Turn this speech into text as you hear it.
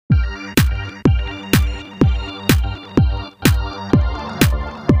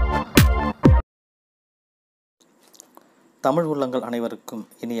தமிழ் உள்ளங்கள் அனைவருக்கும்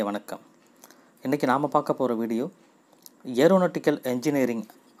இனிய வணக்கம். இன்றைக்கி நாம் பார்க்க போகிற வீடியோ ஏரோநாட்டிக்கல் என்ஜினியரிங்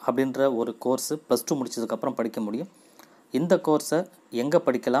அப்படின்ற ஒரு கோர்ஸு +2 முடித்ததுக்கப்புறம் படிக்க முடியும். இந்த கோர்ஸை எங்கே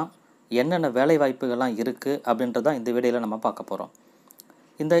படிக்கலாம், என்னென்ன வேலை வாய்ப்புகள்லாம் இருக்குது அப்படின்றதான் இந்த வீடியோவில் நம்ம பார்க்க போகிறோம்.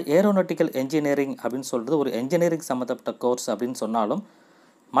 இந்த ஏரோநாட்டிக்கல் என்ஜினியரிங் அப்படின்னு சொல்கிறது ஒரு என்ஜினியரிங் சம்மந்தப்பட்ட கோர்ஸ் அப்படின்னு சொன்னாலும்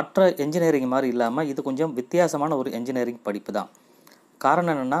மற்ற என்ஜினியரிங் மாதிரி இல்லாமல் இது கொஞ்சம் வித்தியாசமான ஒரு என்ஜினியரிங் படிப்பு தான்.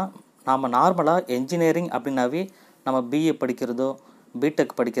 காரணம் என்னென்னா, நாம் நார்மலாக என்ஜினியரிங் அப்படின்னாவே நம்ம பிஏ படிக்கிறதோ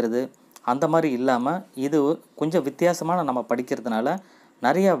பிடெக் படிக்கிறது அந்த மாதிரி இல்லாமல் இது கொஞ்சம் வித்தியாசமான நம்ம படிக்கிறதுனால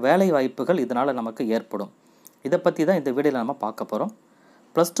நிறைய வேலை வாய்ப்புகள் இதனால் நமக்கு ஏற்படும். இதை பற்றி தான் இந்த வீடியோவில் நம்ம பார்க்க போகிறோம்.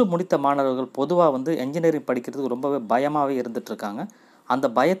 +2 முடித்த மாணவர்கள் பொதுவாக என்ஜினியரிங் படிக்கிறதுக்கு ரொம்பவே பயமாகவே இருந்துகிட்ருக்காங்க. அந்த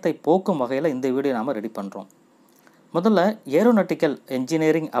பயத்தை போக்கும் வகையில் இந்த வீடியோ நாம் ரெடி பண்ணுறோம். முதல்ல ஏரோநாட்டிக்கல்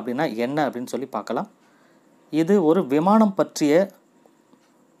என்ஜினியரிங் அப்படின்னா என்ன அப்படின்னு சொல்லி பார்க்கலாம். இது ஒரு விமானம் பற்றிய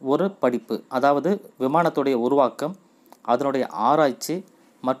ஒரு படிப்பு. அதாவது விமானத்துடைய உருவாக்கம், அதனுடைய ஆராய்ச்சி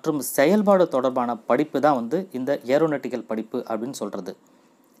மற்றும் செயல்பாடு தொடர்பான படிப்பு தான் இந்த ஏரோநாட்டிக்கல் படிப்பு அப்படின்னு சொல்கிறது.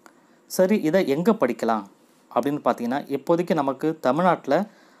 சரி, இதை எங்கே படிக்கலாம் அப்படின்னு பார்த்தீங்கன்னா, இப்போதைக்கு நமக்கு தமிழ்நாட்டில்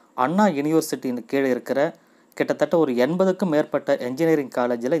அண்ணா யூனிவர்சிட்டியின் கீழே இருக்கிற கிட்டத்தட்ட ஒரு 80க்கும் மேற்பட்ட என்ஜினியரிங்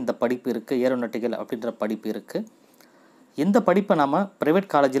காலேஜில் இந்த படிப்பு இருக்குது. ஏரோநாட்டிக்கல் அப்படின்ற படிப்பு இருக்குது. இந்த படிப்பை நம்ம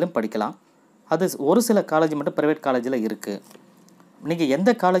ப்ரைவேட் காலேஜிலும் படிக்கலாம். அது ஒரு சில காலேஜ் மட்டும் ப்ரைவேட் காலேஜில் இருக்குது. நீங்கள் எந்த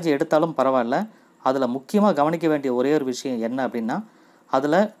காலேஜ் எடுத்தாலும் பரவாயில்ல, அதில் முக்கியமாக கவனிக்க வேண்டிய ஒரே ஒரு விஷயம் என்ன அப்படின்னா,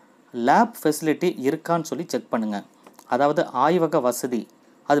 அதில் லேப் ஃபெசிலிட்டி இருக்கான்னு சொல்லி செக் பண்ணுங்கள். அதாவது ஆய்வக வசதி,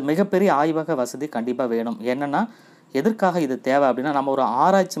 அது மிகப்பெரிய ஆய்வக வசதி கண்டிப்பாக வேணும். என்னென்னா, எதற்காக இது தேவை அப்படின்னா, நம்ம ஒரு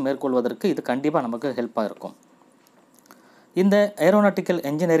ஆராய்ச்சி மேற்கொள்வதற்கு இது கண்டிப்பாக நமக்கு ஹெல்ப்பாக இருக்கும். இந்த ஏரோநாட்டிக்கல்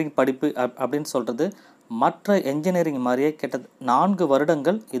என்ஜினியரிங் படிப்பு அப்படின்னு சொல்கிறது மற்ற என்ஜினியரிங் மாதிரியே கிட்ட 4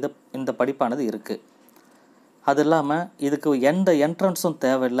 வருடங்கள் இந்த படிப்பானது இருக்குது. அது இல்லாமல் இதுக்கு எந்த என்ட்ரன்ஸும்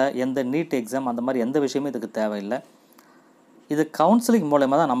தேவையில்லை, எந்த நீட் எக்ஸாம் அந்த மாதிரி எந்த விஷயமும் இதுக்கு தேவையில்லை. இது கவுன்சிலிங்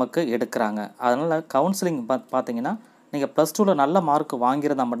மூலமாக தான் நமக்கு எடுக்கிறாங்க. அதனால் கவுன்சிலிங் பார்த்தீங்கன்னா, நீங்கள் +2ல் நல்ல மார்க்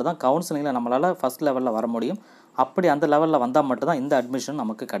வாங்கியிருந்தால் மட்டும்தான் கவுன்சிலிங்கில் நம்மளால் ஃபஸ்ட் லெவலில் வர முடியும். அப்படி அந்த லெவலில் வந்தால் மட்டும்தான் இந்த அட்மிஷன்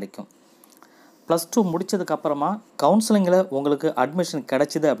நமக்கு கிடைக்கும். +2 முடித்ததுக்கப்புறமா கவுன்சிலிங்கில் உங்களுக்கு அட்மிஷன்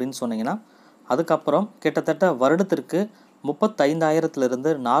கிடைச்சிது அப்படின்னு சொன்னீங்கன்னா, அதுக்கப்புறம் கிட்டத்தட்ட வருடத்திற்கு 35,000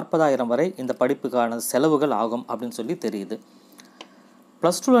 40,000 வரை இந்த படிப்புக்கான செலவுகள் ஆகும் அப்படின்னு சொல்லி தெரியுது.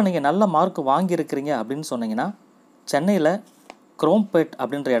 +2ல் நீங்கள் நல்ல மார்க் வாங்கியிருக்கிறீங்க அப்படின்னு சொன்னீங்கன்னா, சென்னையில் குரோம்பேட்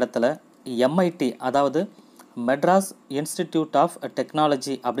அப்படின்ற இடத்துல MIT, அதாவது மெட்ராஸ் இன்ஸ்டிடியூட் ஆஃப்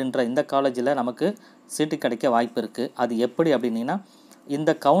டெக்னாலஜி அப்படின்ற இந்த காலேஜில் நமக்கு சீட்டு கிடைக்க வாய்ப்பு இருக்குது. அது எப்படி அப்படின்னீங்கன்னா,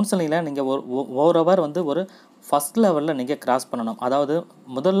 இந்த கவுன்சிலிங்கில் நீங்கள் ஒரு ஹவர் ஒரு ஃபஸ்ட் லெவலில் நீங்கள் கிராஸ் பண்ணணும். அதாவது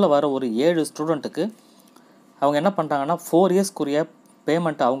முதல்ல வர ஒரு 7 ஸ்டூடெண்ட்டுக்கு அவங்க என்ன பண்ணுறாங்கன்னா, 4 இயர்ஸ்க்குரிய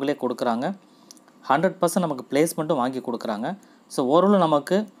பேமெண்ட் அவங்களே கொடுக்குறாங்க. 100% நமக்கு பிளேஸ்மெண்ட்டும் வாங்கி கொடுக்குறாங்க. ஸோ ஓரளவு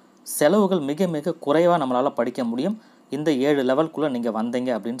நமக்கு செலவுகள் மிக மிக குறைவாக நம்மளால் படிக்க முடியும். இந்த 7 லெவல்குள்ளே நீங்கள்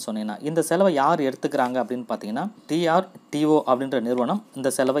வந்தீங்க அப்படின்னு சொன்னீங்கன்னா, இந்த செலவை யார் எடுத்துக்கிறாங்க அப்படின்னு பார்த்தீங்கன்னா, TRTO அப்படின்ற நிறுவனம்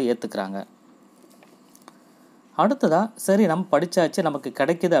இந்த செலவை ஏற்றுக்கிறாங்க. அடுத்ததாக சரி நம்ம படித்தாச்சு, நமக்கு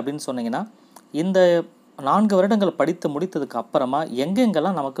கிடைக்கிது அப்படின்னு சொன்னீங்கன்னா, இந்த 4 வருடங்கள் படித்து முடித்ததுக்கு அப்புறமா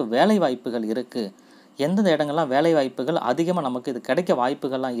எங்கெங்கெல்லாம் நமக்கு வேலை வாய்ப்புகள் இருக்குது, எந்தெந்த இடங்கள்லாம் வேலை வாய்ப்புகள் அதிகமாக நமக்கு இது கிடைக்க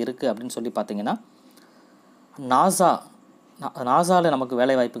வாய்ப்புகள்லாம் இருக்குது அப்படின்னு சொல்லி பார்த்தீங்கன்னா, நாசாவில் நமக்கு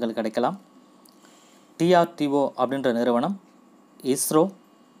வேலை வாய்ப்புகள் கிடைக்கலாம். TRTO அப்படின்ற நிறுவனம், இஸ்ரோ,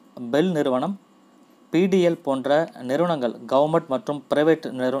 பெல் நிறுவனம், PDL போன்ற நிறுவனங்கள், கவர்மெண்ட் மற்றும் ப்ரைவேட்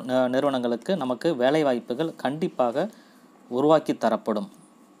நிறுவனங்களுக்கு நமக்கு வேலை வாய்ப்புகள் கண்டிப்பாக உருவாக்கி தரப்படும்.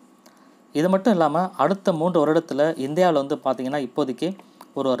 இது மட்டும் இல்லாமல் அடுத்த 3 வருடத்தில் இந்தியாவில் பார்த்திங்கன்னா, இப்போதைக்கு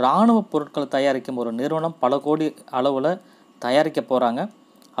ஒரு இராணுவ பொருட்களை தயாரிக்கும் ஒரு நிறுவனம் பல கோடி அளவில் தயாரிக்க போகிறாங்க.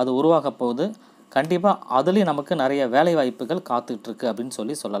 அது உருவாக போகுது. கண்டிப்பாக அதுலேயும் நமக்கு நிறைய வேலை வாய்ப்புகள் காத்துட்ருக்கு அப்படின்னு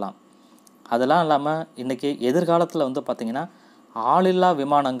சொல்லலாம். அதெல்லாம் இல்லாமல் இன்றைக்கி எதிர்காலத்தில் பார்த்திங்கன்னா, ஆளில்லா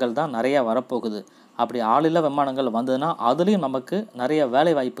விமானங்கள் தான் நிறையா வரப்போகுது. அப்படி ஆளில்லா விமானங்கள் வந்ததுன்னா அதுலேயும் நமக்கு நிறைய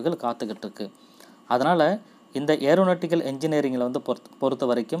வேலை வாய்ப்புகள் காத்துக்கிட்டு இருக்கு. அதனால் இந்த ஏரோநாட்டிக்கல் என்ஜினியரிங்கில் பொறுத்த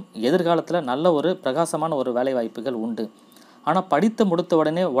வரைக்கும் எதிர்காலத்தில் நல்ல ஒரு பிரகாசமான ஒரு வேலை வாய்ப்புகள் உண்டு. ஆனால் படித்து முடித்த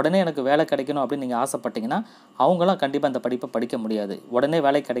உடனே எனக்கு வேலை கிடைக்கணும் அப்படின்னு நீங்கள் ஆசைப்பட்டீங்கன்னா, அவங்களாம் கண்டிப்பாக இந்த படிப்பை படிக்க முடியாது. உடனே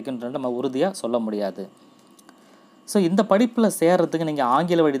வேலை கிடைக்குன்றது நம்ம உறுதியாக சொல்ல முடியாது. ஸோ இந்த படிப்பில் சேர்கிறதுக்கு நீங்கள்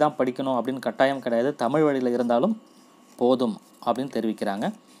ஆங்கில வழி தான் படிக்கணும் அப்படின்னு கட்டாயம் கிடையாது. தமிழ் வழியில் இருந்தாலும் போதும் அப்படின்னு தெரிவிக்கிறாங்க.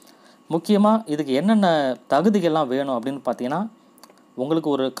 முக்கியமாக இதுக்கு என்னென்ன தகுதிகள்லாம் வேணும் அப்படின்னு பார்த்தீங்கன்னா, உங்களுக்கு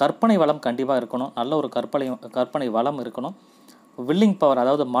ஒரு கற்பனை வளம் கண்டிப்பாக இருக்கணும். நல்ல ஒரு கற்பனை வளம் இருக்கணும். வில்லிங் பவர்,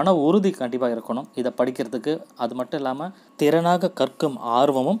 அதாவது மன உறுதி கண்டிப்பாக இருக்கணும் இதை படிக்கிறதுக்கு. அது மட்டும் இல்லாமல் திறனாக கற்கும்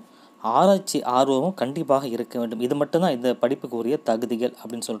ஆர்வமும் ஆராய்ச்சி ஆர்வமும் கண்டிப்பாக இருக்க வேண்டும். இது மட்டும்தான் இந்த படிப்புக்கு உரிய தகுதிகள்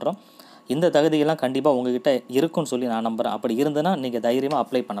அப்படின்னு சொல்கிறோம். இந்த தகுதிகள்லாம் கண்டிப்பாக உங்ககிட்ட இருக்குன்னு சொல்லி நான் நம்புகிறேன். அப்படி இருந்ததுன்னா நீங்கள் தைரியமாக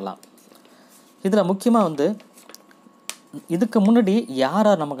அப்ளை பண்ணலாம். இதில் முக்கியமாக இதுக்கு முன்னாடி யார்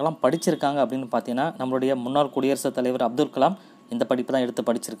யார் நமக்கெல்லாம் படிச்சிருக்காங்க அப்படின்னு பார்த்தீங்கன்னா, நம்மளுடைய முன்னாள் குடியரசுத் தலைவர் அப்துல் கலாம் இந்த படிப்பு தான் எடுத்து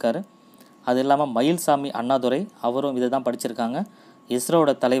படிச்சிருக்காரு. அது இல்லாமல் மயில்சாமி அண்ணாதுரை அவரும் இதை தான் படிச்சிருக்காங்க.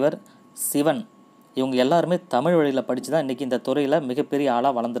 இஸ்ரோவோட தலைவர் சிவன் இவங்க எல்லாருமே தமிழ் வழியில் படித்து தான் இன்றைக்கி இந்த துறையில் மிகப்பெரிய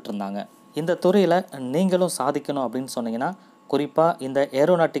ஆளாக வளர்ந்துட்டு இருந்தாங்க. இந்த துறையில் நீங்களும் சாதிக்கணும் அப்படின்னு சொன்னீங்கன்னா, குறிப்பாக இந்த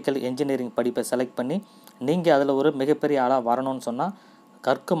ஏரோநாட்டிக்கல் இன்ஜினியரிங் படிப்பை செலக்ட் பண்ணி நீங்கள் அதில் ஒரு மிகப்பெரிய ஆளாக வரணும்னு சொன்னால்,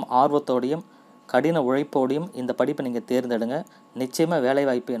 கற்கும் ஆர்வத்தோடையும் கடின உழைப்போடையும் இந்த படிப்பை நீங்கள் தேர்ந்தெடுங்க. நிச்சயமாக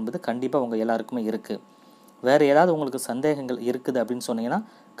வேலைவாய்ப்பு என்பது கண்டிப்பாக உங்கள் எல்லாருக்குமே இருக்குது. வேறு ஏதாவது உங்களுக்கு சந்தேகங்கள் இருக்குது அப்படின்னு சொன்னீங்கன்னா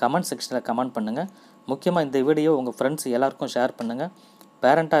கமெண்ட் செக்ஷனில் கமெண்ட் பண்ணுங்கள். முக்கியமாக இந்த வீடியோ உங்கள் ஃப்ரெண்ட்ஸ் எல்லாருக்கும் ஷேர் பண்ணுங்கள்.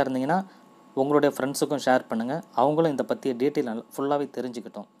 பேரண்ட்டாக இருந்தீங்கன்னா உங்களுடைய ஃப்ரெண்ட்ஸுக்கும் ஷேர் பண்ணுங்கள். அவங்களும் இதை பற்றிய டீட்டெயில் ஃபுல்லாகவே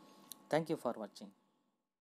தெரிஞ்சுக்கிட்டோம். தேங்க்யூ ஃபார் வாட்சிங்.